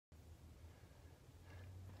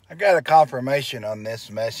I got a confirmation on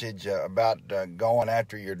this message about going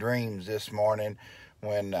after your dreams this morning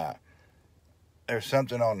when there's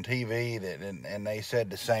something on TV and they said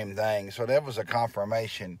the same thing. So that was a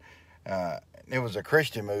confirmation. It was a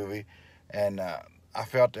Christian movie, and I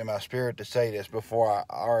felt in my spirit to say this before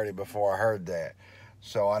I heard that.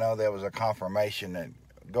 So I know there was a confirmation that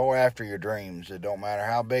go after your dreams. It don't matter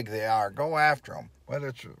how big they are. Go after them. Whether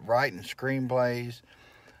it's writing screenplays,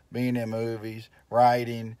 being in movies,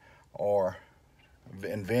 writing, or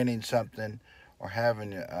inventing something, or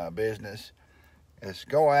having a business, is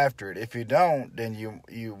go after it. If you don't, then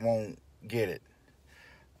you won't get it.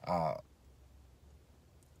 Uh,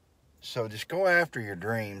 so just go after your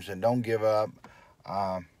dreams and don't give up.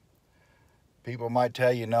 Um, People might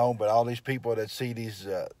tell you no, but all these people that see these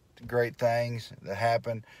great things that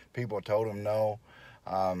happen, people told them no.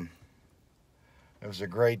 There was a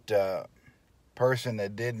great person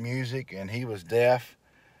that did music, and he was deaf,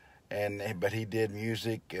 but he did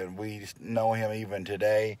music, and we know him even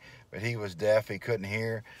today. But he was deaf; he couldn't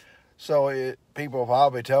hear. So people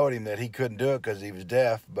probably told him that he couldn't do it because he was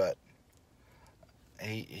deaf, but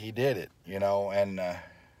he did it, And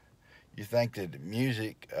you think that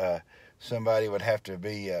music, somebody would have to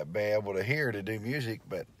be able to hear to do music,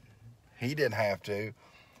 but he didn't have to.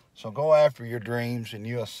 So go after your dreams, and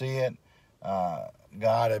you'll see it.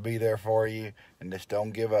 God will be there for you, and just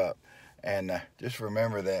don't give up. And just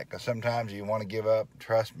remember that, because sometimes you want to give up,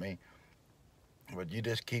 trust me, but you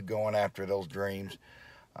just keep going after those dreams,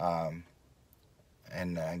 and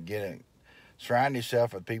surround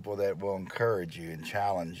yourself with people that will encourage you and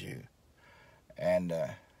challenge you, and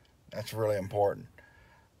that's really important.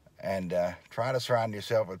 And try to surround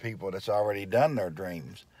yourself with people that's already done their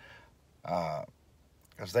dreams,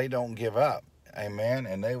 because they don't give up, amen,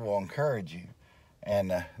 and they will encourage you,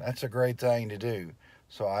 and that's a great thing to do.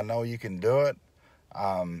 So I know you can do it.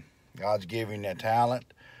 God's giving you a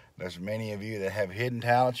talent. There's many of you that have hidden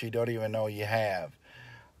talents you don't even know you have,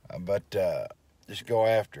 but just go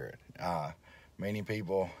after it. Many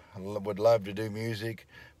people would love to do music,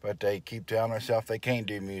 but they keep telling themselves they can't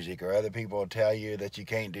do music, or other people will tell you that you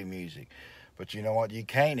can't do music. But you know what? You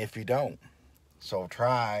can't if you don't. So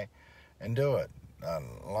try and do it.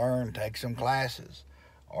 Learn, take some classes,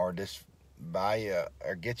 or just buy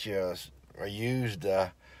or get you a used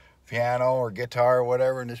piano or guitar or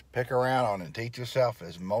whatever, and just pick around on it. Teach yourself.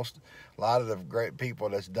 A lot of the great people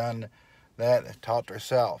that's done that have taught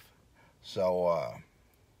themselves. So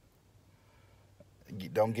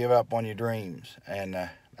don't give up on your dreams, and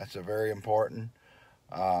that's a very important.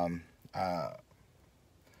 Um,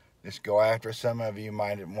 just go after. Some of you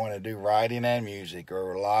might want to do writing and music,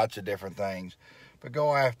 or lots of different things, but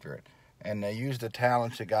go after it, and use the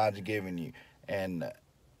talents that God's given you, and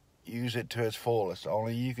use it to its fullest. The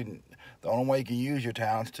only way you can use your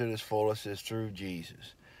talents to its fullest is through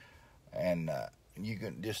Jesus, and you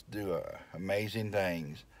can just do amazing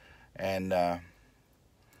things, and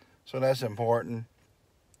so that's important.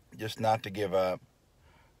 Just not to give up,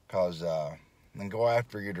 and go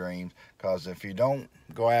after your dreams, because if you don't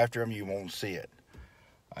go after them, you won't see it.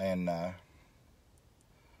 And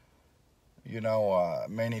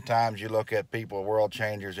many times you look at people, world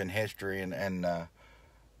changers in history, and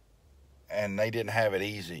they didn't have it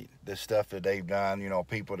easy. The stuff that they've done,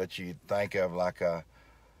 people that you think of like the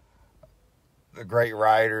great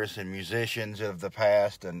writers and musicians of the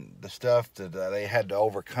past, and the stuff that they had to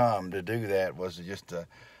overcome to do that was just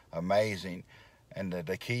amazing. And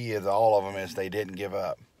the key is all of them is they didn't give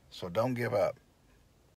up. So don't give up.